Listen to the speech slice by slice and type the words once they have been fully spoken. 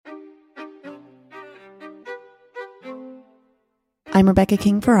I'm Rebecca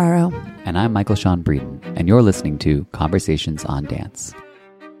King-Ferraro. And I'm Michael Sean Breeden, and you're listening to Conversations on Dance.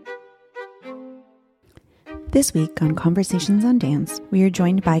 This week on Conversations on Dance, we are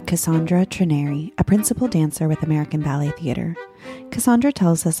joined by Cassandra Trenary, a principal dancer with American Ballet Theatre. Cassandra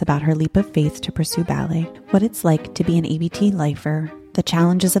tells us about her leap of faith to pursue ballet, what it's like to be an ABT lifer, the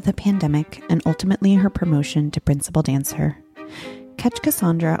challenges of the pandemic, and ultimately her promotion to principal dancer. Catch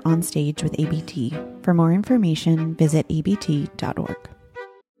Cassandra on stage with ABT. For more information, visit abt.org.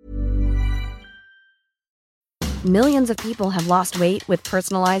 Millions of people have lost weight with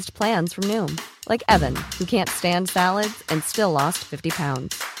personalized plans from Noom. Like Evan, who can't stand salads and still lost 50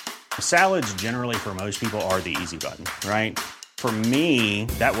 pounds. Salads generally for most people are the easy button, right? For me,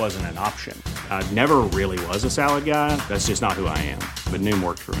 that wasn't an option. I never really was a salad guy. That's just not who I am. But Noom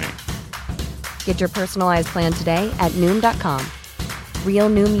worked for me. Get your personalized plan today at Noom.com.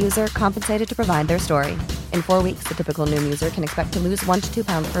 Real Noom user compensated to provide their story. In 4 weeks, the typical Noom user can expect to lose 1 to 2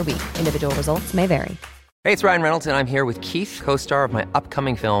 pounds per week. Individual results may vary. Hey, it's Ryan Reynolds, and I'm here with Keith, co-star of my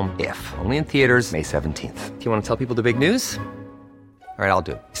upcoming film, If, only in theaters May 17th. Do you want to tell people the big news? All right, I'll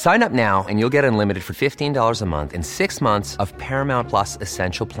do it. Sign up now and you'll get unlimited for $15 a month and 6 months of Paramount Plus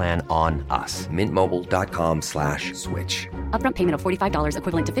Essential Plan on us. MintMobile.com/switch. Upfront payment of $45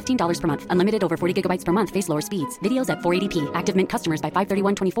 equivalent to $15 per month. Unlimited over 40 gigabytes per month. Face lower speeds. Videos at 480p. Active Mint customers by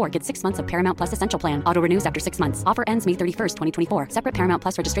 531.24 get 6 months of Paramount Plus Essential Plan. Auto renews after 6 months. Offer ends May 31st, 2024. Separate Paramount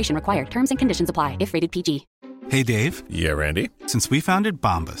Plus registration required. Terms and conditions apply if rated PG. Hey, Dave. Yeah, Randy. Since we founded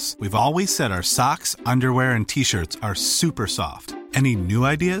Bombas, we've always said our socks, underwear, and T-shirts are super soft. Any new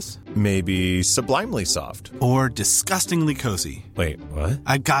ideas? Maybe sublimely soft. Or disgustingly cozy. Wait, what?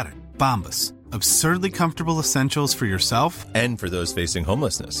 I got it. Bombas. Absurdly comfortable essentials for yourself and for those facing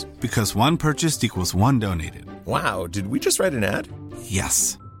homelessness. Because one purchased equals one donated. Wow, did we just write an ad?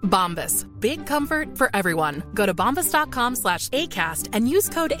 Yes. Bombas. Big comfort for everyone. Go to bombas.com/ACAST and use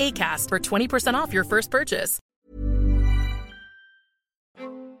code ACAST for 20% off your first purchase.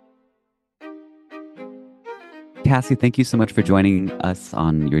 Cassie, thank you so much for joining us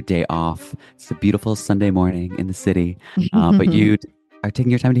on your day off. It's a beautiful Sunday morning in the city, but you are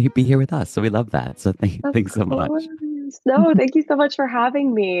taking your time to be here with us, so we love that. So thanks so much. No, thank you so much for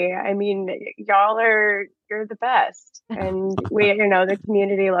having me. I mean, you're the best, and the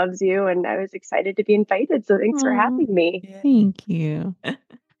community loves you, and I was excited to be invited. So thanks for having me. Thank you.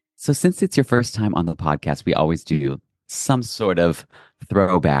 So since it's your first time on the podcast, we always do some sort of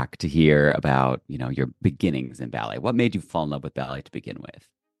throwback to hear about, your beginnings in ballet. What made you fall in love with ballet to begin with?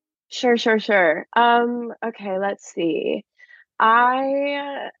 Sure. Okay, let's see.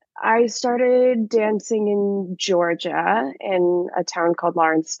 I started dancing in Georgia in a town called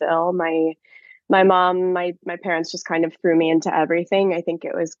Lawrenceville. My mom, my parents just kind of threw me into everything. I think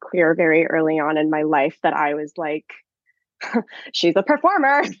it was clear very early on in my life that I was like, she's a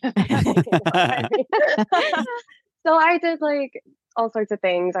performer. So I did like all sorts of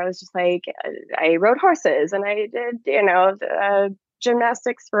things. I was just like, I rode horses and I did,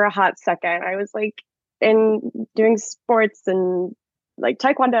 gymnastics for a hot second. I was like doing sports and like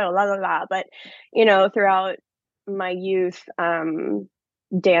taekwondo, la la la. But, throughout my youth,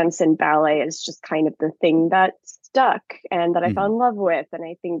 dance and ballet is just kind of the thing that stuck and that I fell in love with. And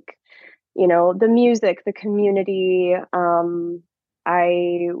I think, the music, the community,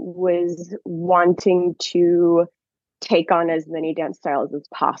 I was wanting to take on as many dance styles as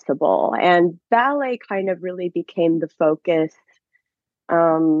possible. And ballet kind of really became the focus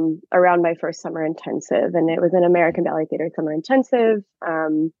around my first summer intensive. And it was an American Ballet Theatre summer intensive. I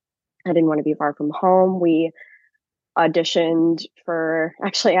didn't want to be far from home. We auditioned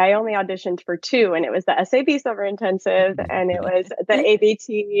I only auditioned for 2, and it was the SAB summer intensive and it was the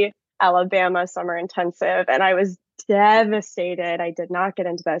ABT Alabama summer intensive. And I was devastated. I did not get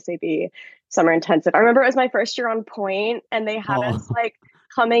into the SAB summer intensive. I remember it was my first year on point and they had us like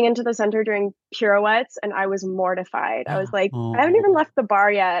coming into the center doing pirouettes and I was mortified. I was like, I haven't even left the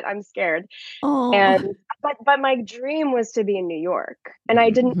bar yet. I'm scared. But my dream was to be in New York. And I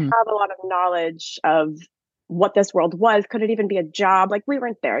didn't have a lot of knowledge of what this world was. Could it even be a job? Like we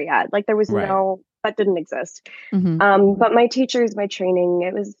weren't there yet. Like there was that didn't exist. But my teachers, my training,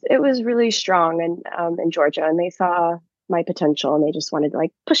 it was really strong in Georgia, and they saw my potential and they just wanted to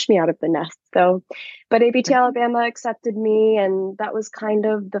like push me out of the nest. So, but ABT Alabama accepted me, and that was kind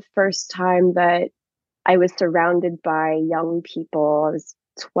of the first time that I was surrounded by young people. I was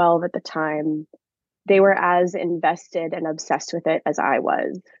 12 at the time. They were as invested and obsessed with it as I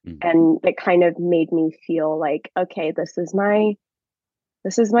was. And it kind of made me feel like, okay, this is my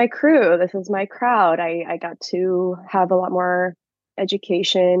crew. This is my crowd. I got to have a lot more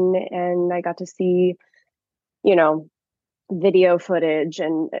education, and I got to see, video footage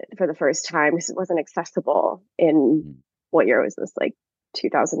and for the first time because it wasn't accessible in what year was this, like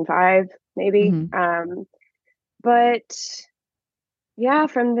 2005 maybe. But yeah,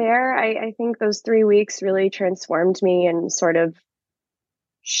 from there I think those 3 weeks really transformed me and sort of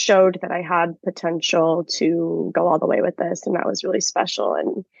showed that I had potential to go all the way with this, and that was really special.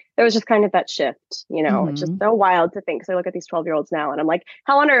 And there was just kind of that shift, it's just so wild to think. So I look at these 12-year-olds now and I'm like,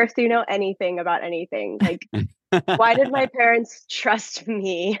 how on earth do you know anything about anything? Like, why did my parents trust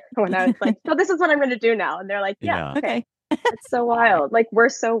me when I was like, so this is what I'm going to do now? And they're like, yeah. Okay. It's so wild. Like, we're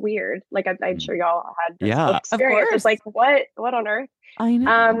so weird. Like, I'm sure y'all had this experience. It's like, what on earth? I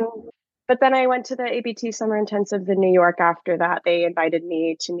know. But then I went to the ABT summer intensives in New York after that. They invited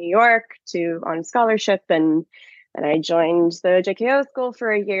me to New York on scholarship, and I joined the JKO school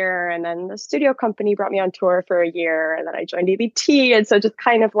for a year, and then the studio company brought me on tour for a year, and then I joined ABT. And so just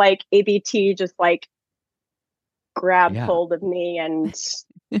kind of like ABT just like grabbed hold of me, and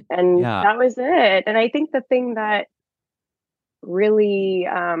that was it. And I think the thing that really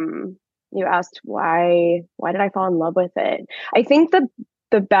you asked why did I fall in love with it? I think the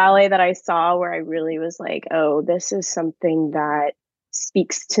ballet that I saw where I really was like, oh, this is something that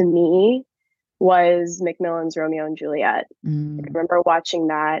speaks to me was Macmillan's Romeo and Juliet. I remember watching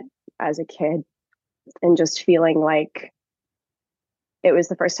that as a kid and just feeling like it was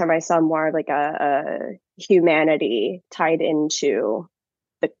the first time I saw more like a humanity tied into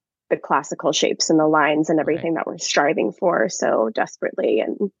the classical shapes and the lines and everything that we're striving for so desperately.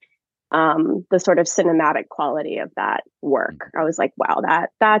 And the sort of cinematic quality of that work. I was like, wow,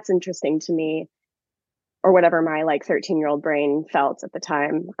 that's interesting to me, or whatever my like 13-year-old brain felt at the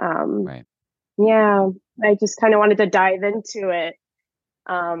time. Yeah, I just kind of wanted to dive into it,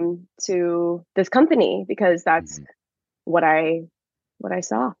 to this company, because that's what I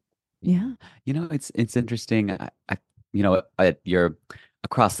saw. Yeah. It's interesting. At your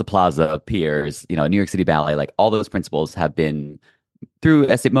across the plaza peers, New York City Ballet, like all those principals have been through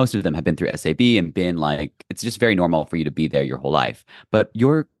most of them have been through SAB and been like, it's just very normal for you to be there your whole life. But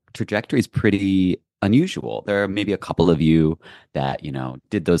your trajectory is pretty unusual. There are maybe a couple of you that,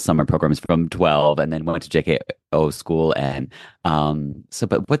 did those summer programs from 12 and then went to JKO school. And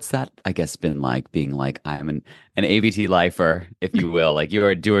but what's that, I guess, been like being like, I'm an ABT lifer, if you will, like you're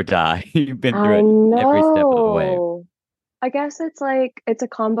a do or die. You've been through it every step of the way. I guess it's a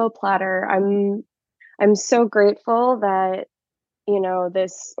combo platter. I'm so grateful that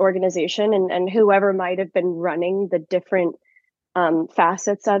this organization and whoever might have been running the different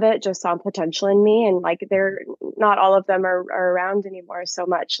facets of it just saw potential in me. And like, they're not all of them are around anymore so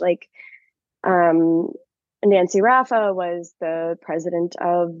much. Like Nancy Raffa was the president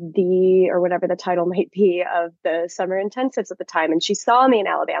of or whatever the title might be, of the summer intensives at the time. And she saw me in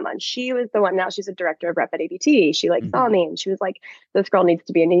Alabama, and she was the one, now she's a director of rep at ABT. She saw me and she was like, this girl needs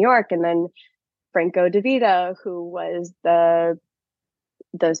to be in New York. And then Franco DeVita, who was the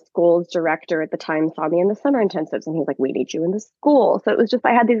school's director at the time, saw me in the summer intensives, and he was like, we need you in the school. So it was just,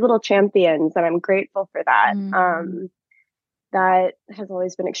 I had these little champions, and I'm grateful for that. That has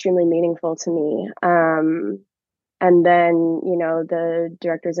always been extremely meaningful to me. And then, the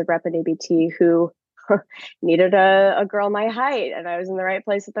directors of rep and ABT who needed a girl my height, and I was in the right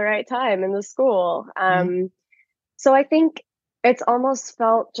place at the right time in the school. So I think it's almost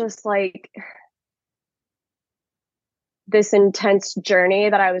felt just like this intense journey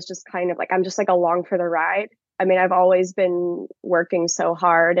that I was just kind of like, I'm just like along for the ride. I mean, I've always been working so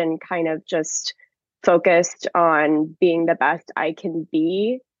hard and kind of just focused on being the best I can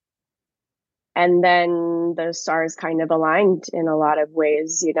be. And then the stars kind of aligned in a lot of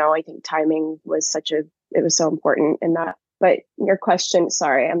ways. I think timing was it was so important in that. But your question,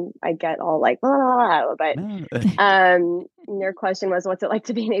 sorry, I get all like, but your question was, what's it like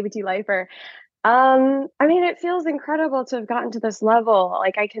to be an ABT lifer? I mean, it feels incredible to have gotten to this level.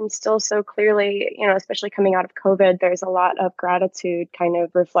 Like, I can still so clearly, especially coming out of COVID, there's a lot of gratitude kind of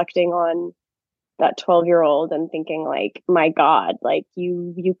reflecting on that 12-year-old and thinking like, my God, like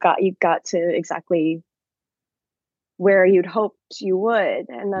you got to exactly where you'd hoped you would.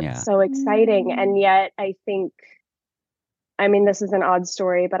 And that's so exciting. And yet I think, I mean, this is an odd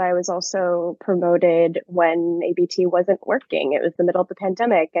story, but I was also promoted when ABT wasn't working. It was the middle of the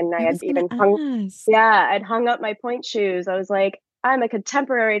pandemic, and I had even I'd hung up my point shoes. I was like, I'm a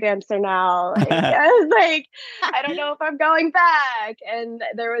contemporary dancer now. Like, I was like, I don't know if I'm going back. And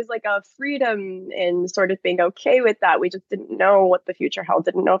there was like a freedom in sort of being okay with that. We just didn't know what the future held,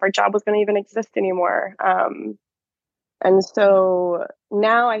 didn't know if our job was going to even exist anymore. And so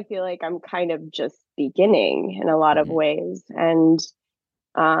now I feel like I'm kind of just beginning in a lot of ways. And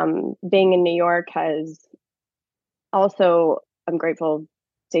being in New York has also, I'm grateful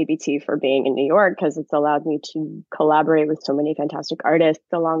to ABT for being in New York because it's allowed me to collaborate with so many fantastic artists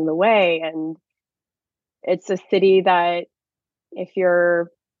along the way. And it's a city that if you're,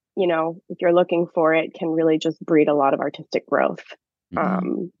 if you're looking for it, can really just breed a lot of artistic growth.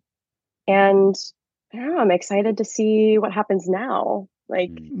 And I don't know, I'm excited to see what happens now.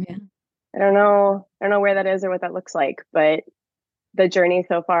 Like, Yeah. I don't know where that is or what that looks like, but the journey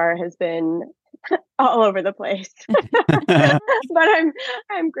so far has been all over the place. But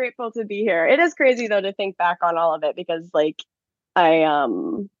I'm grateful to be here. It is crazy though to think back on all of it because like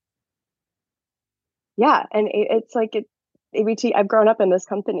it's like ABT, I've grown up in this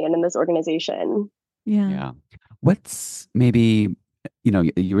company and in this organization. Yeah. What's maybe,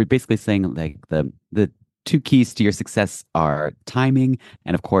 you were basically saying like the two keys to your success are timing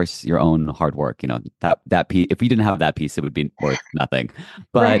and of course your own hard work. That piece, if we didn't have that piece, it would be worth nothing.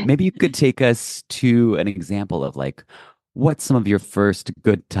 But Right. maybe you could take us to an example of like what some of your first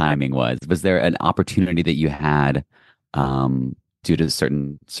good timing was. Was there an opportunity that you had due to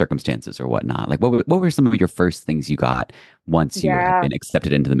certain circumstances or whatnot? Like what were some of your first things you got once you had Yeah. been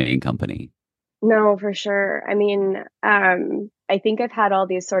accepted into the main company? No, for sure. I mean, I think I've had all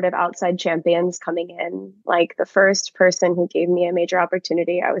these sort of outside champions coming in. Like the first person who gave me a major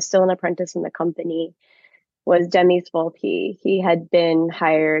opportunity, I was still an apprentice in the company, was Demi Volpe. He had been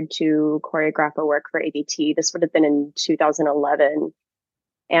hired to choreograph a work for ABT. This would have been in 2011.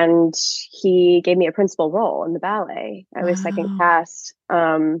 And he gave me a principal role in the ballet. I was second Wow. cast.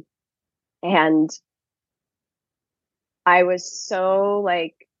 And I was so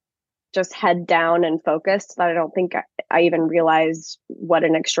like just head down and focused that I don't think I even realized what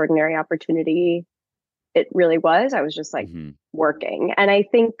an extraordinary opportunity it really was. I was just like working. And I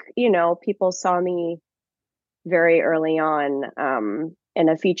think, people saw me very early on in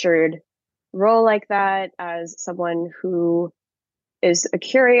a featured role like that as someone who is a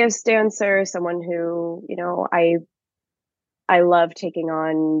curious dancer, someone who, I love taking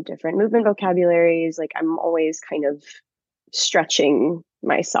on different movement vocabularies. Like I'm always kind of stretching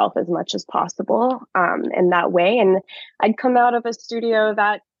myself as much as possible in that way. And I'd come out of a studio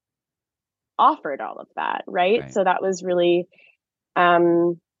that offered all of that, right? So that was really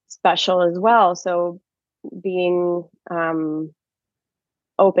special as well. So being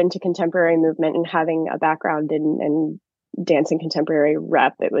open to contemporary movement and having a background in dancing contemporary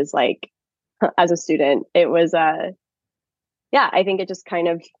rep, it was like, as a student, it was, I think it just kind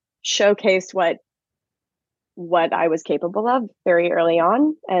of showcased what I was capable of very early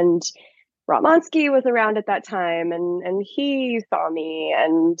on. And Rotmansky was around at that time and he saw me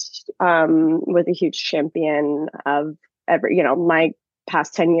and was a huge champion of my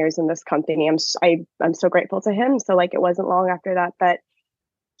past 10 years in this company. I'm so grateful to him. So like it wasn't long after that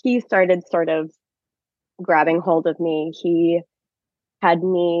he started sort of grabbing hold of me. He had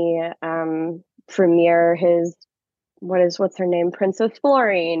me premiere his what's her name, Princess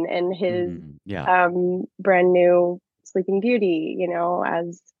Florine, and his brand new Sleeping Beauty,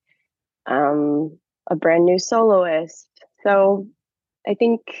 as a brand new soloist. So I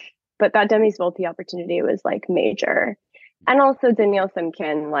think, but that Demi's Volpe opportunity was like major. And also Daniel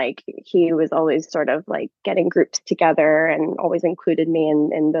Simkin, like he was always sort of like getting groups together and always included me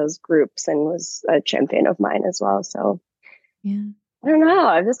in those groups and was a champion of mine as well. So yeah. I don't know.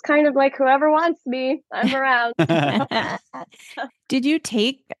 I'm just kind of like whoever wants me, I'm around. Did you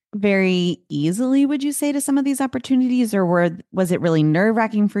take very easily, would you say, to some of these opportunities, or was it really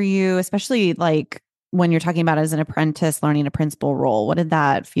nerve-wracking for you, especially like when you're talking about as an apprentice learning a principal role? What did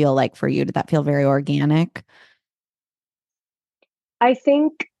that feel like for you? Did that feel very organic? I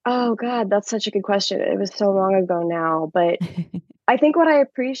think, oh God, that's such a good question. It was so long ago now, but I think what I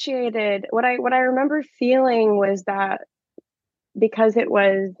appreciated, what I remember feeling was that because it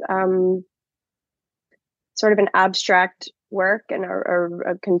was sort of an abstract work and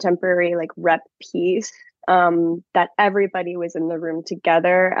a contemporary like rep piece, that everybody was in the room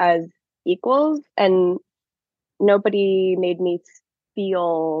together as equals and nobody made me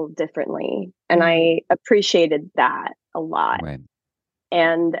feel differently. And I appreciated that a lot. Right.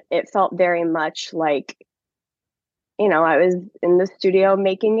 And it felt very much like, I was in the studio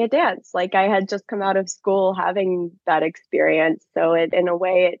making a dance. Like I had just come out of school having that experience. So in a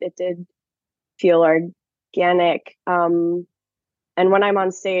way, it did feel organic. And when I'm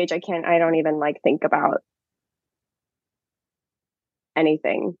on stage, I don't even like think about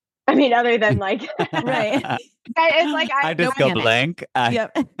anything I mean, other than like, Right. it's like I just go blank.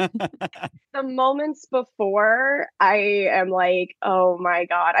 Yep. The moments before, I am like, oh my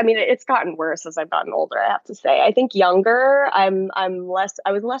God. I mean, it's gotten worse as I've gotten older, I have to say. I think younger, I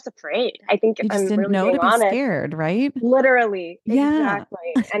was less afraid. I think You if just I'm didn't really know being to be honest, scared, right? literally, Yeah.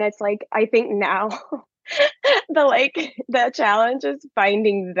 exactly. And it's like, I think now the challenge is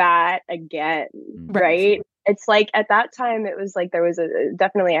finding that again, Right. right? It's like at that time, it was like there was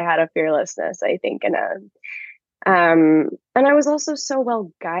definitely I had a fearlessness, I think, and I was also so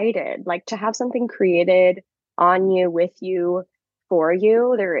well guided, like to have something created on you, with you, for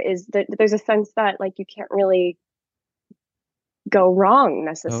you. There's a sense that like you can't really go wrong Totally.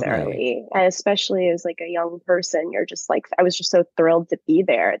 necessarily, and especially as like a young person. You're just like, I was just so thrilled to be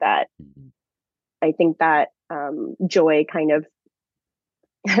there that I think that joy kind of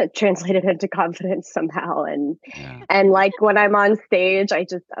translated into confidence somehow. And like when I'm on stage, I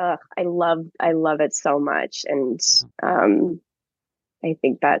just I love it so much. And I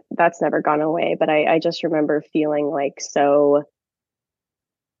think that that's never gone away. But I just remember feeling like so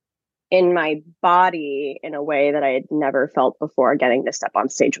in my body in a way that I had never felt before, getting to step on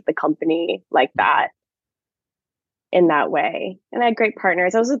stage with the company like that, in that way. And I had great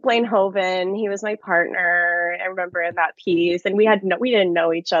partners. I was with Blaine Hoven. He was my partner. I remember in that piece, and we didn't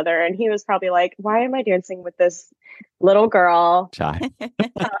know each other. And he was probably like, why am I dancing with this little girl? Shy.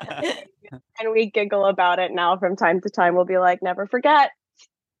 And we giggle about it now from time to time. We'll be like, never forget.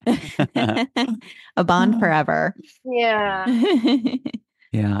 A bond forever. Yeah.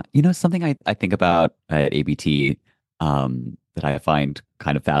 Yeah. You know, something I think about at ABT that I find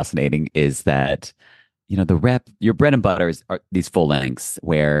kind of fascinating is that, you know, your bread and butter are these full lengths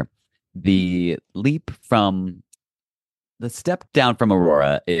where the leap from the step down from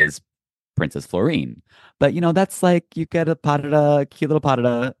Aurora is Princess Florine. But, you know, that's like you get a pas de deux, cute little pas de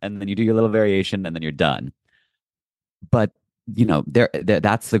deux, and then you do your little variation and then you're done. But, you know,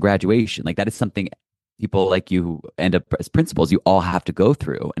 that's the graduation. Like that is something people like you who end up as principals, you all have to go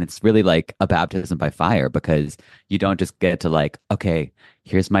through. And it's really like a baptism by fire because you don't just get to like, okay,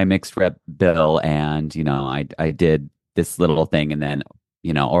 here's my mixed rep bill. And, you know, I did this little thing and then,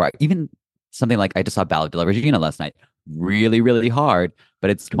 you know, or even something like I just saw Ballet de la Regina last night. Really, really hard,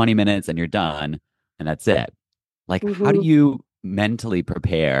 but it's 20 minutes and you're done and that's it. Like, how do you mentally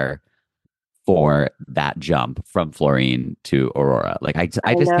prepare for that jump from Florine to Aurora? Like, I just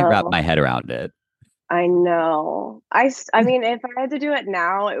can't wrap my head around it. I know. I mean, if I had to do it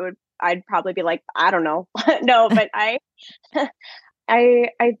now, I'd probably be like, I don't know. No, but I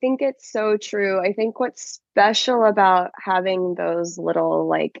think it's so true. I think what's special about having those little,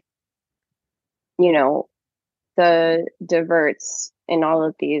 like, you know, the diverts in all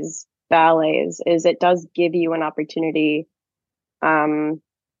of these ballets is it does give you an opportunity to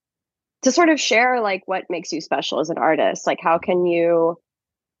sort of share like what makes you special as an artist. Like, how can you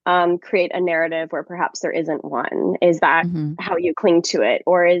create a narrative where perhaps there isn't one? Is that how you cling to it?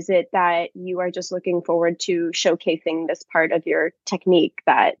 Or is it that you are just looking forward to showcasing this part of your technique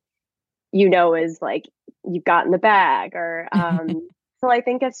that you know is like you've got in the bag? Or so I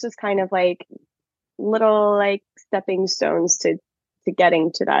think it's just kind of like little like stepping stones to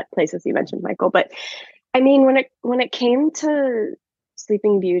getting to that place, as you mentioned, Michael. But I mean, when it came to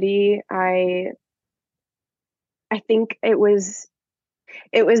Sleeping Beauty, I think it was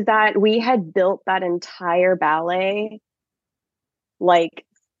that we had built that entire ballet like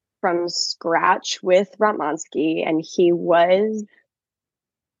from scratch with Ratmansky, and he was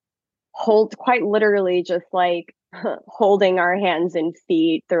quite literally just like holding our hands and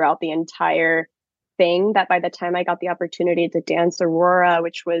feet throughout the entire thing. That by the time I got the opportunity to dance Aurora,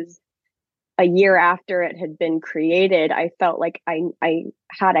 which was a year after it had been created, I felt like I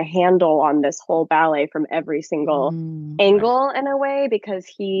had a handle on this whole ballet from every single angle in a way, because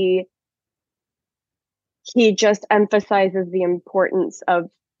he just emphasizes the importance of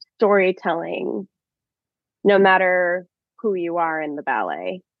storytelling no matter who you are in the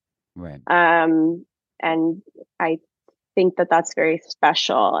ballet. Right. And I think that that's very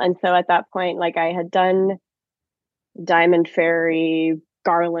special. And so at that point, like I had done Diamond Fairy,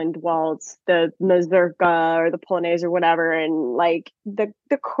 Garland Waltz, the Mazurka or the Polonaise or whatever, and like the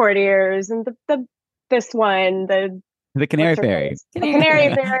courtiers and the this one, the Canary Fairy. The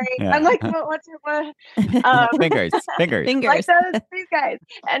Canary Fairy. Yeah. I'm like, what's it? What? Fingers. Like these guys.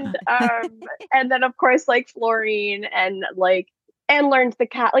 And and then of course like Florine and learned the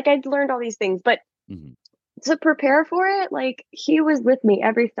cat. Like I'd learned all these things, but to prepare for it, like he was with me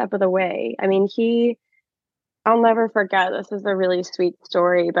every step of the way. I mean, I'll never forget, this is a really sweet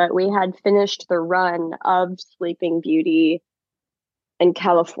story, but we had finished the run of Sleeping Beauty in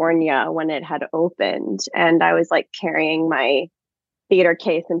California when it had opened, and I was like carrying my theater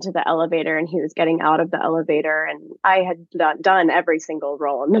case into the elevator, and he was getting out of the elevator, and I had done every single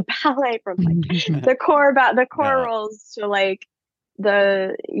role in the ballet, from like the core roles to like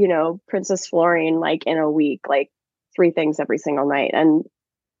the, you know, Princess Florine, like in a week, like 3 things every single night. And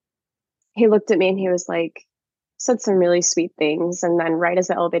he looked at me and he was like, said some really sweet things, and then right as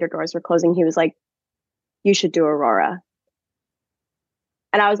the elevator doors were closing, he was like, "You should do Aurora."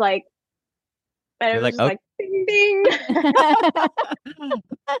 And I was like, and it was just like, ding, ding.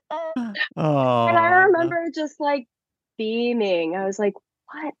 Oh, and I remember just like beaming. I was like,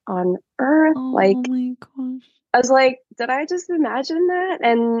 what on earth? Oh Like, my gosh. I was like, did I just imagine that?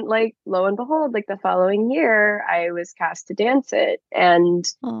 And like, lo and behold, like the following year, I was cast to dance it. And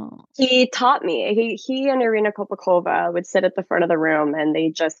he taught me. He and Irina Kopakova would sit at the front of the room, and they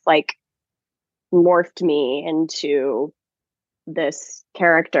just like morphed me into this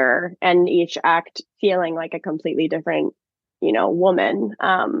character, and each act feeling like a completely different, you know, woman.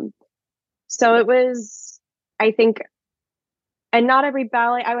 So it was, I think, and not every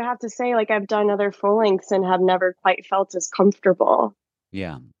ballet, I would have to say, like I've done other full lengths and have never quite felt as comfortable.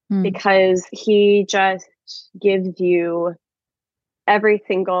 Yeah. Because he just gives you every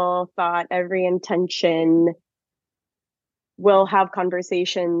single thought, every intention. We'll have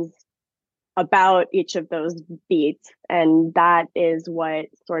conversations about each of those beats, and that is what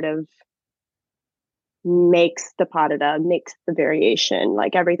sort of makes the pas de deux, makes the variation.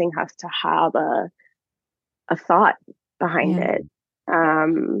 Like everything has to have a thought behind it,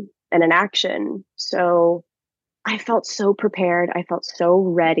 and an action. So I felt so prepared. I felt so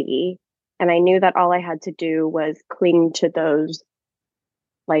ready. And I knew that all I had to do was cling to those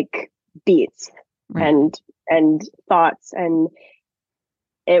like beats and thoughts. And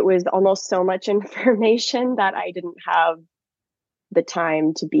it was almost so much information that I didn't have the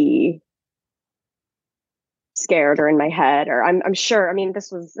time to be scared or in my head, or I'm sure, I mean,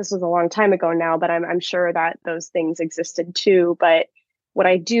 this was a long time ago now, but I'm sure that those things existed too. But what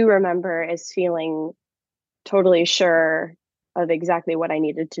I do remember is feeling totally sure of exactly what I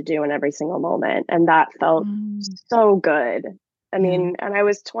needed to do in every single moment. And that felt so good. I mean, and I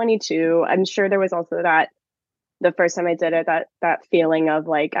was 22. I'm sure there was also that the first time I did it, that feeling of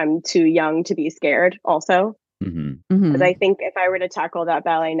like, I'm too young to be scared also. Because I think if I were to tackle that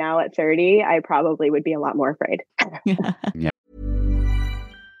ballet now at 30, I probably would be a lot more afraid.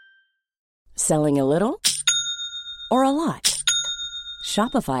 Selling a little or a lot?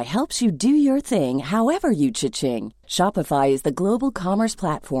 Shopify helps you do your thing however you cha-ching. Shopify is the global commerce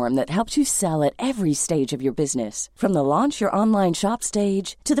platform that helps you sell at every stage of your business. From the launch your online shop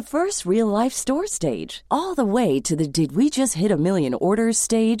stage to the first real life store stage, all the way to the did we just hit a million orders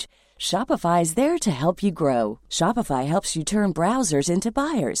stage. Shopify is there to help you grow. Shopify helps you turn browsers into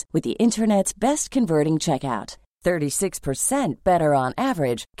buyers with the internet's best converting checkout. 36% better on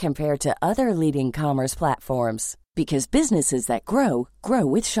average compared to other leading commerce platforms. Because businesses that grow, grow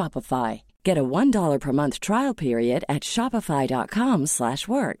with Shopify. Get a $1 per month trial period at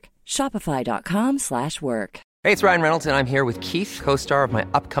shopify.com/work. Shopify.com/work. Hey, it's Ryan Reynolds, and I'm here with Keith, co-star of my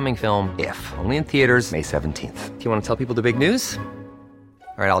upcoming film, If, only in theaters May 17th. Do you want to tell people the big news?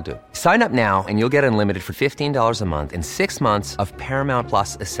 All right, I'll do it. Sign up now and you'll get unlimited for $15 a month and 6 months of Paramount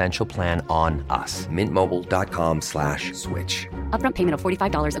Plus Essential Plan on us. MintMobile.com/switch. Upfront payment of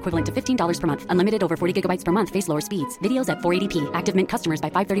 $45 equivalent to $15 per month. Unlimited over 40 gigabytes per month. Face lower speeds. Videos at 480p. Active Mint customers by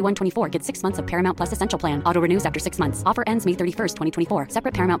 531.24 get 6 months of Paramount Plus Essential Plan. Auto renews after 6 months. Offer ends May 31st, 2024.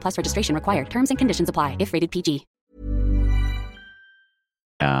 Separate Paramount Plus registration required. Terms and conditions apply if rated PG.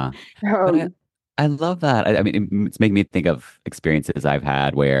 Yeah. I love that. I mean, it's making me think of experiences I've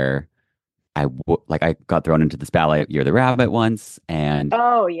had where I got thrown into this ballet You're the Rabbit once, and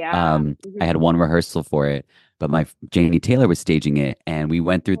I had one rehearsal for it, but my Janie Taylor was staging it, and we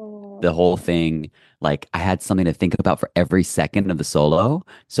went through the whole thing. Like I had something to think about for every second of the solo.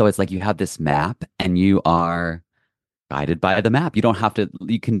 So it's like you have this map, and you are guided by the map. You don't have to.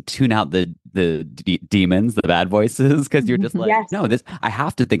 You can tune out the demons, the bad voices, because you're just like, no, I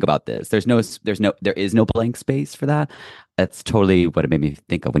have to think about this. There is no blank space for that. That's totally what it made me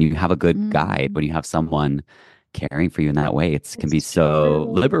think of. When you have a good guide, when you have someone caring for you in that way, it can be so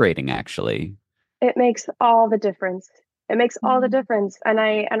liberating. Actually, it makes all the difference. It makes all the difference, and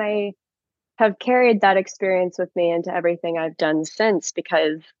I have carried that experience with me into everything I've done since.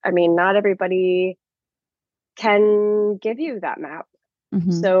 Because I mean, not everybody can give you that map.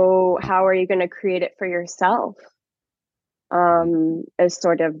 So how are you going to create it for yourself? Is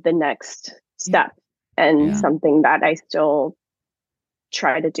sort of the next step, and something that I still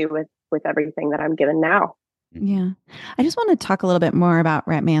try to do with everything that I'm given now. Yeah. I just want to talk a little bit more about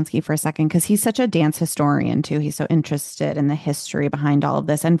Ratmansky for a second, because he's such a dance historian too. He's so interested in the history behind all of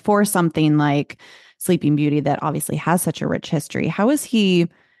this. And for something like Sleeping Beauty that obviously has such a rich history, how is he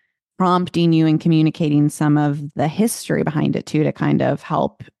prompting you and communicating some of the history behind it too, to kind of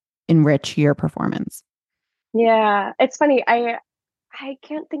help enrich your performance? Yeah, it's funny. I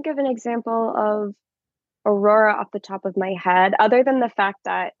can't think of an example of Aurora off the top of my head, other than the fact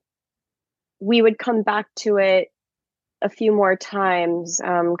that we would come back to it a few more times,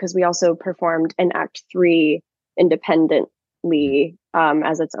 because we also performed in Act 3 independently,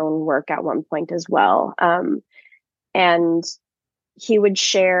 as its own work at one point as well. And he would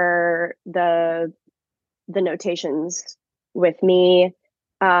share the notations with me,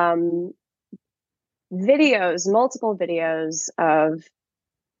 multiple videos of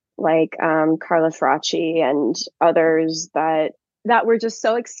like Carla Fracci and others that were just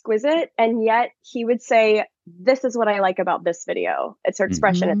so exquisite. And yet he would say, this is what I like about this video. It's her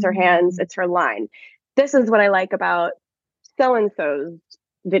expression, it's her hands, it's her line. This is what I like about so-and-so's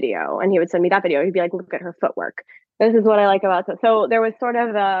video. And he would send me that video. He'd be like, look at her footwork. This is what I like about it. So there was sort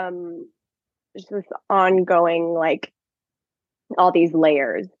of just this ongoing, like, all these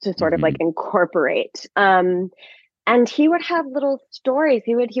layers to sort of like incorporate. And he would have little stories.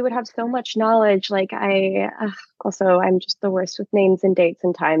 He would have so much knowledge. Like I'm just the worst with names and dates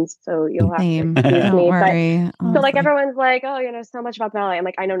and times, so you'll have to excuse me. Worry, but so like everyone's like, oh, you know so much about ballet. I'm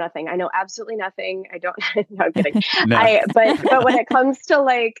like, I know nothing. I know absolutely nothing. I don't. No, I'm kidding. No. But when it comes to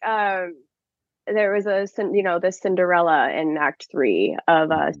like, there was the Cinderella in Act 3 of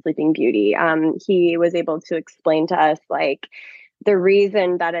Sleeping Beauty. He was able to explain to us like, the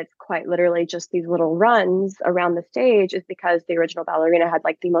reason that it's quite literally just these little runs around the stage is because the original ballerina had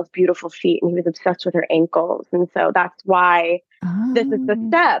like the most beautiful feet and he was obsessed with her ankles. And so that's why this is the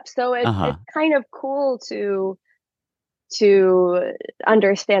step. So it's kind of cool to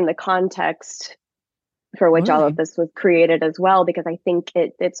understand the context for which all of this was created as well, because I think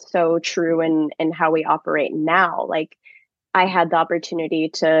it's so true in how we operate now. Like I had the opportunity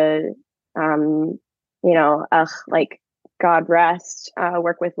to, like, God rest,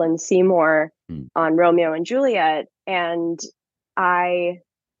 work with Lynn Seymour on Romeo and Juliet. And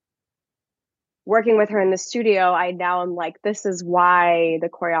working with her in the studio, I now am like, this is why the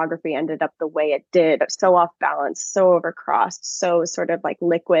choreography ended up the way it did. So off balance, so overcrossed, so sort of like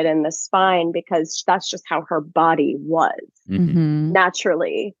liquid in the spine, because that's just how her body was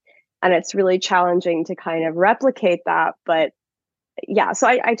naturally. And it's really challenging to kind of replicate that. But yeah, so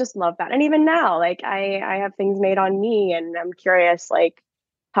I just love that. And even now, like I have things made on me and I'm curious, like,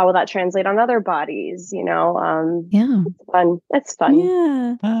 how will that translate on other bodies? Yeah, it's fun.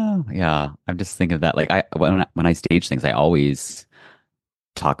 Yeah. Oh, yeah. I'm just thinking of that. Like when I stage things, I always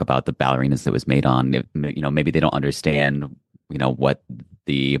talk about the ballerinas that was made on. Maybe they don't understand, what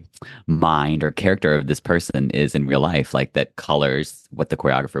the mind or character of this person is in real life, like that colors what the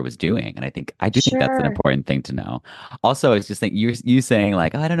choreographer was doing. And I think think that's an important thing to know. Also, it's just think you saying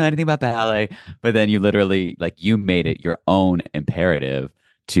like, oh, I don't know anything about ballet, but then you literally like you made it your own imperative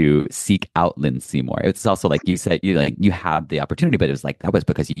to seek out Lynn Seymour. It's also like you said, you had the opportunity, but it was like that was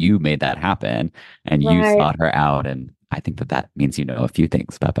because you made that happen and you sought her out. And I think that means you know a few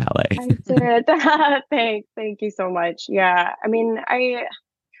things about ballet. I did. Thank you so much. Yeah, I mean, I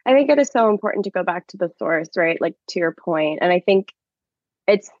think it is so important to go back to the source, right? Like to your point, and I think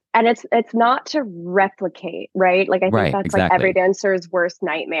it's not to replicate, right? Like I think that's like every dancer's worst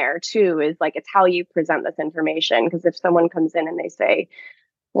nightmare too. Is like it's how you present this information. Because if someone comes in and they say,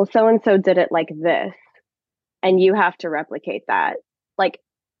 well, so and so did it like this, and you have to replicate that, like.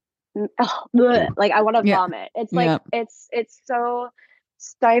 Like I want to vomit. It's like it's so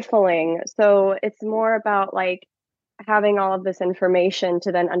stifling. So it's more about like having all of this information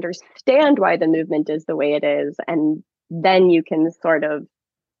to then understand why the movement is the way it is, and then you can sort of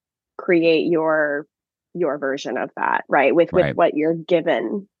create your version of that, right? With what you're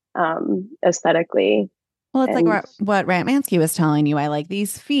given aesthetically. Well, it's like what Ratmansky was telling you. I like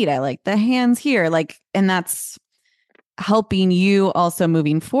these feet. I like the hands here. Like, and that's helping you also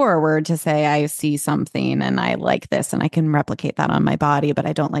moving forward to say, I see something and I like this and I can replicate that on my body, but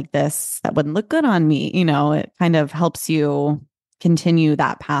I don't like this. That wouldn't look good on me. It kind of helps you continue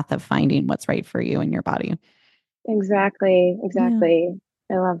that path of finding what's right for you and your body. Exactly. Yeah.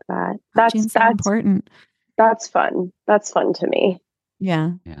 I love that. That's important. That's fun. That's fun to me.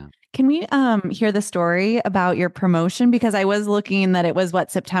 Yeah. Can we hear the story about your promotion? Because I was looking that it was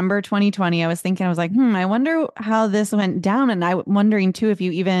September 2020. I was like, I wonder how this went down. And I'm wondering too, if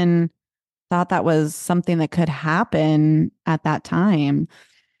you even thought that was something that could happen at that time.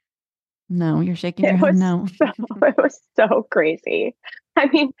 No, you're shaking your head no. It was so crazy. I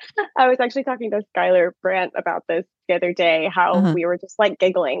mean, I was actually talking to Skylar Brandt about this the other day, how we were just like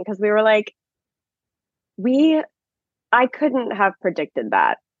giggling because we were like, I couldn't have predicted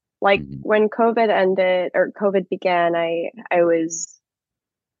that. Like when COVID ended or COVID began, I was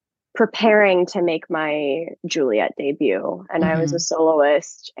preparing to make my Juliet debut, and I was a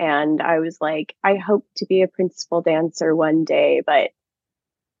soloist, and I was like, I hope to be a principal dancer one day,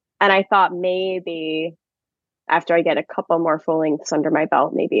 and I thought maybe after I get a couple more full lengths under my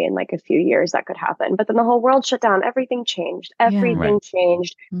belt, maybe in like a few years that could happen. But then the whole world shut down. Everything changed.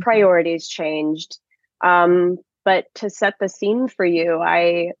 Changed. Priorities changed. But to set the scene for you,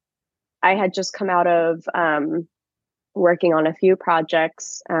 I had just come out of working on a few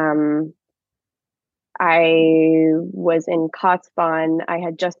projects. I was in Kotzebue. I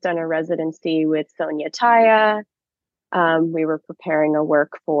had just done a residency with Sonia Taya. We were preparing a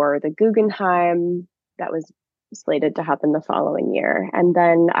work for the Guggenheim that was slated to happen the following year. And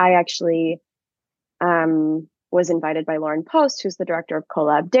then I actually was invited by Lauren Post, who's the director of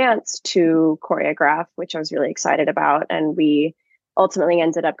Collab Dance, to choreograph, which I was really excited about. And we ultimately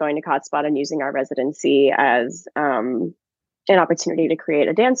ended up going to Kotzebue and using our residency as an opportunity to create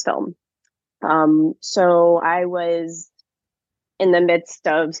a dance film. So I was in the midst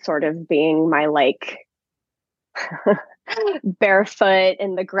of sort of being my like barefoot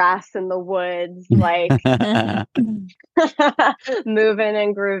in the grass in the woods, like moving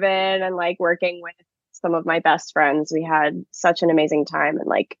and grooving and like working with some of my best friends. We had such an amazing time, and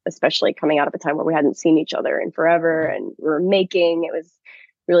like especially coming out of a time where we hadn't seen each other in forever, and we were making, it was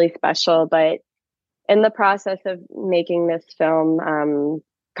really special. But in the process of making this film,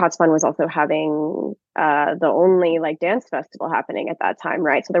 Kotzebue was also having the only like dance festival happening at that time,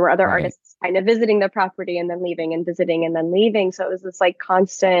 right? So there were other artists kind of visiting the property and then leaving and visiting and then leaving. So it was this like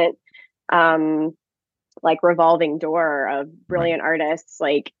constant like revolving door of brilliant artists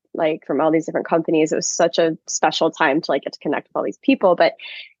like from all these different companies. It was such a special time to like get to connect with all these people. But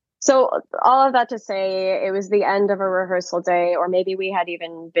so all of that to say, it was the end of a rehearsal day, or maybe we had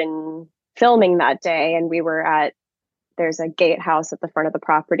even been filming that day, and we were there's a gatehouse at the front of the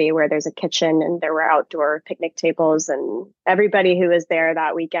property where there's a kitchen, and there were outdoor picnic tables, and everybody who was there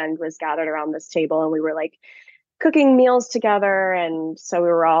that weekend was gathered around this table, and we were like cooking meals together. And so we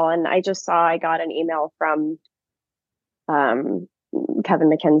were all, and I got an email from Kevin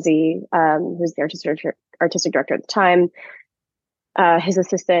McKenzie, who's the artistic director at the time. His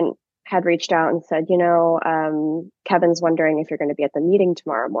assistant had reached out and said, Kevin's wondering if you're going to be at the meeting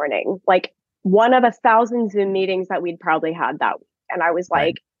tomorrow morning. Like one of 1,000 Zoom meetings that we'd probably had that week. And I was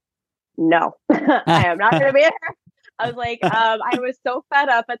like, no, I am not going to be there. I was like, I was so fed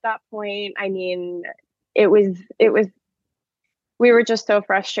up at that point. I mean, it was, we were just so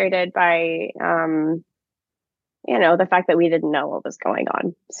frustrated by, the fact that we didn't know what was going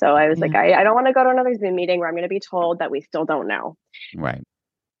on. So I was like, I don't want to go to another Zoom meeting where I'm going to be told that we still don't know. Right.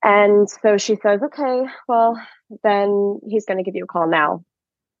 And so she says, okay, well, then he's going to give you a call now.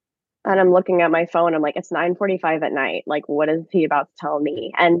 And I'm looking at my phone. I'm like, it's 9:45 at night. Like, what is he about to tell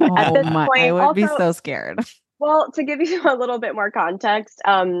me? And at this point, I would be so scared. Well, to give you a little bit more context,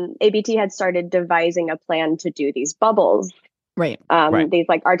 ABT had started devising a plan to do these bubbles. Right. These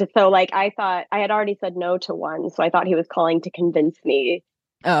like artists. So like, I thought I had already said no to one. So I thought he was calling to convince me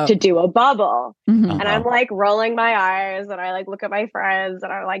to do a bubble. And I'm like rolling my eyes, and I like look at my friends,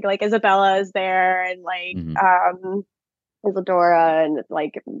 and I'm like Isabella is there, and like, Isadora, and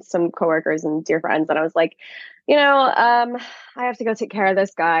like some coworkers and dear friends. And I was like, I have to go take care of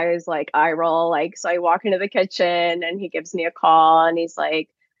this, guys. Like I roll, like, so I walk into the kitchen, and he gives me a call, and he's like,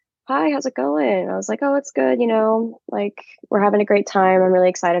 hi, how's it going? I was like, oh, it's good. Like we're having a great time. I'm really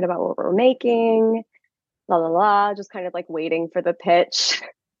excited about what we're making. La la la, just kind of like waiting for the pitch.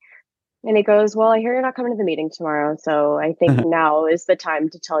 And he goes, well, I hear you're not coming to the meeting tomorrow. So I think now is the time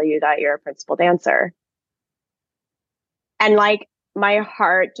to tell you that you're a principal dancer. And like my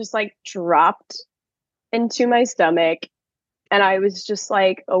heart just like dropped into my stomach, and I was just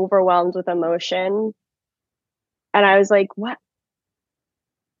like overwhelmed with emotion. And I was like, what?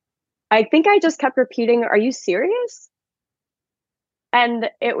 I think I just kept repeating, are you serious? And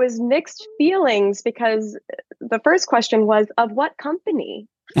it was mixed feelings, because the first question was, of what company?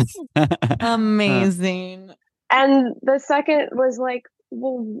 Amazing. And the second was like,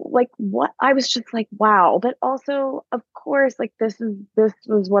 well, like what? I was just like, wow. But also, of course, like this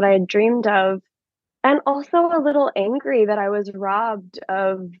was what I had dreamed of. And also a little angry that I was robbed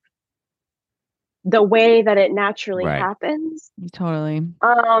of the way that it naturally happens. Totally.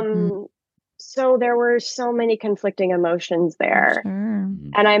 So there were so many conflicting emotions there. Sure.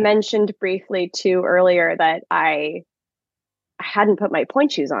 And I mentioned briefly too earlier that I hadn't put my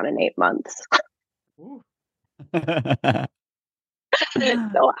point shoes on in 8 months. So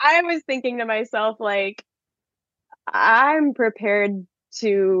I was thinking to myself, like, I'm prepared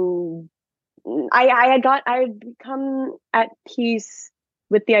to, I had become at peace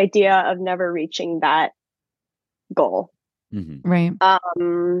with the idea of never reaching that goal. Mm-hmm. Right.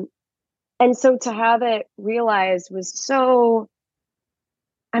 And so to have it realized was so,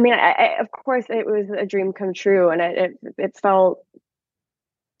 I mean, of course it was a dream come true, and it felt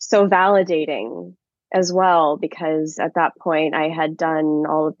so validating as well, because at that point I had done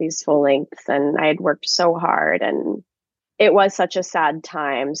all of these full lengths and I had worked so hard, and it was such a sad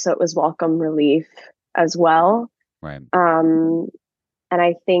time. So it was welcome relief as well. Right. And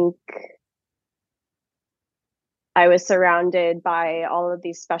I think I was surrounded by all of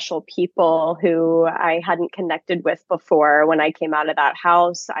these special people who I hadn't connected with before. When I came out of that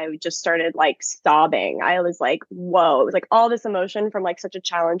house, I just started like sobbing. I was like, whoa, it was like all this emotion from like such a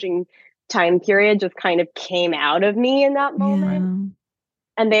challenging time period just kind of came out of me in that moment.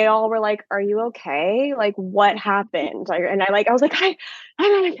 And they all were like, "Are you okay? Like, what happened?" And I was like, I'm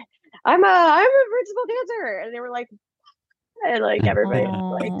a principal dancer." And they were like, and like everybody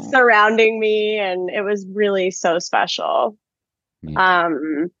was like surrounding me, and it was really so special.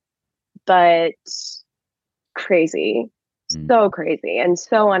 But crazy, so crazy, and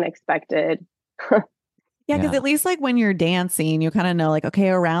so unexpected. Yeah, because at least like when you're dancing, you kind of know like, okay,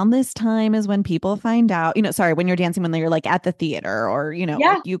 around this time is when people find out, when you're dancing, when you're like at the theater or,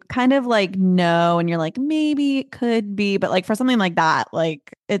 like, you kind of like know, and you're like, maybe it could be, but like for something like that,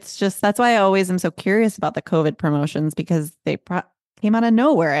 like, it's just, that's why I always am so curious about the COVID promotions, because they came out of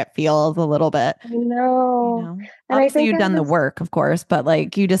nowhere. It feels a little bit, I know. And obviously you've done the work, of course, but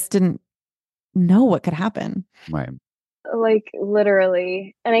like, you just didn't know what could happen. Right. Like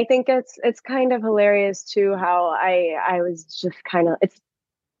literally. And I think it's kind of hilarious too how I was just kind of, it's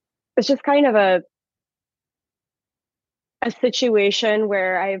just kind of a situation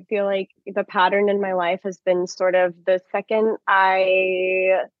where I feel like the pattern in my life has been sort of the second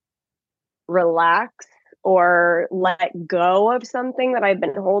I relax or let go of something that I've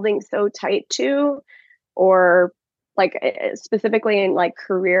been holding so tight to, or like specifically in like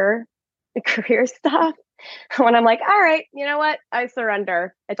career stuff. When I'm like, all right, you know what? I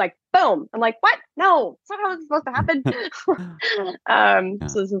surrender. It's like, boom. I'm like, what? No, it's not how it's supposed to happen.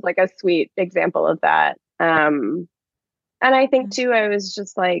 So this is like a sweet example of that. And I think too, I was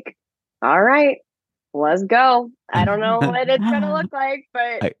just like, all right, let's go. I don't know what it's going to look like,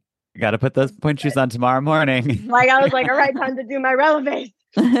 but I got to put those point shoes on tomorrow morning. Like, I was like, all right, time to do my relevance.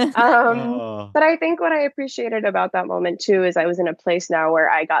 But I think what I appreciated about that moment too, is I was in a place now where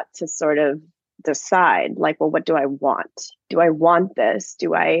I got to sort of decide, like, well, what do I want? Do I want this?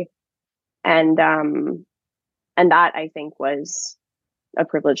 And that I think was a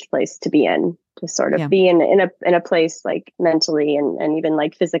privileged place to be in, to sort of be in a place like mentally and even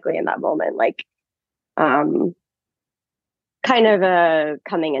like physically in that moment, like kind of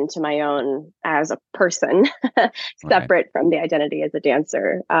coming into my own as a person, separate from the identity as a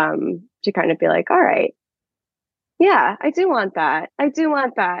dancer, to kind of be like, all right, yeah, I do want that.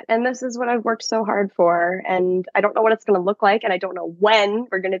 And this is what I've worked so hard for. And I don't know what it's going to look like. And I don't know when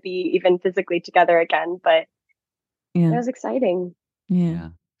we're going to be even physically together again. But it was exciting. Yeah,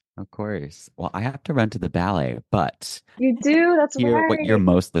 of course. Well, I have to run to the ballet, but you do. That's hear what you're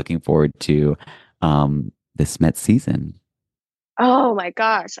most looking forward to this Met season. Oh my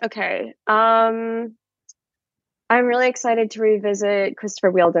gosh. Okay. I'm really excited to revisit Christopher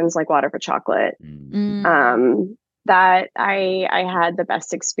Wheeldon's Like Water for Chocolate. That I had the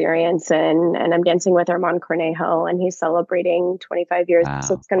best experience in, and I'm dancing with Armand Cornejo, and he's celebrating 25 years. Wow.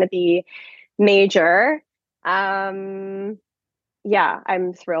 So it's going to be major. Yeah,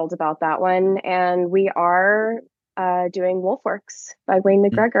 I'm thrilled about that one. And we are doing Wolfworks by Wayne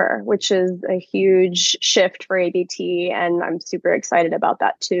McGregor, which is a huge shift for ABT. And I'm super excited about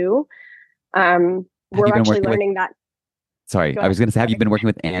that too. We're actually learning that. Sorry, I was going to say, have you been working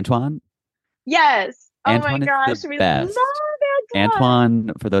with Antoine? Yes. Antoine, oh my gosh, we love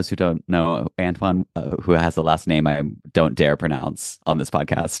Antoine, for those who don't know, Antoine, who has a last name I don't dare pronounce on this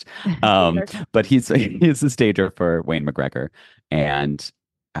podcast, but he's a stager for Wayne McGregor, and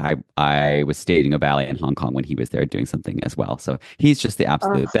I was staging a ballet in Hong Kong when he was there doing something as well. So he's just the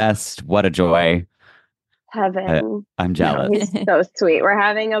absolute best. What a joy! Heaven. I'm jealous. He's so sweet. We're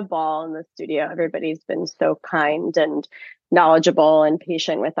having a ball in the studio. Everybody's been so kind and knowledgeable and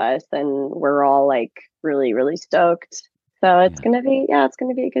patient with us, and we're all like really, really stoked. So it's gonna be a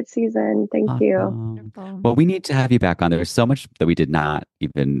good season. Thank you. Well, we need to have you back on. There's so much that we did not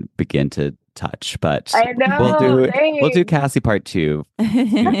even begin to touch, but I know, we'll do Cassie part 2 for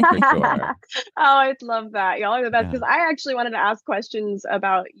sure. I'd love that. Y'all are the best, because I actually wanted to ask questions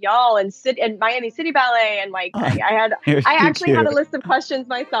about y'all and Miami City Ballet, and like I actually had a list of questions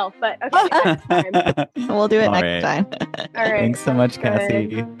myself, but okay, next time. We'll do it next time. All right. Thanks so much,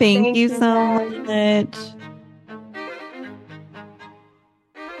 Cassie. Thank you so much.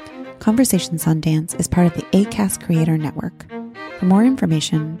 Conversations on Dance is part of the ACAST Creator Network. For more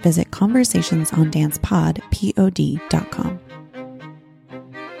information, visit conversationsondancepod.com.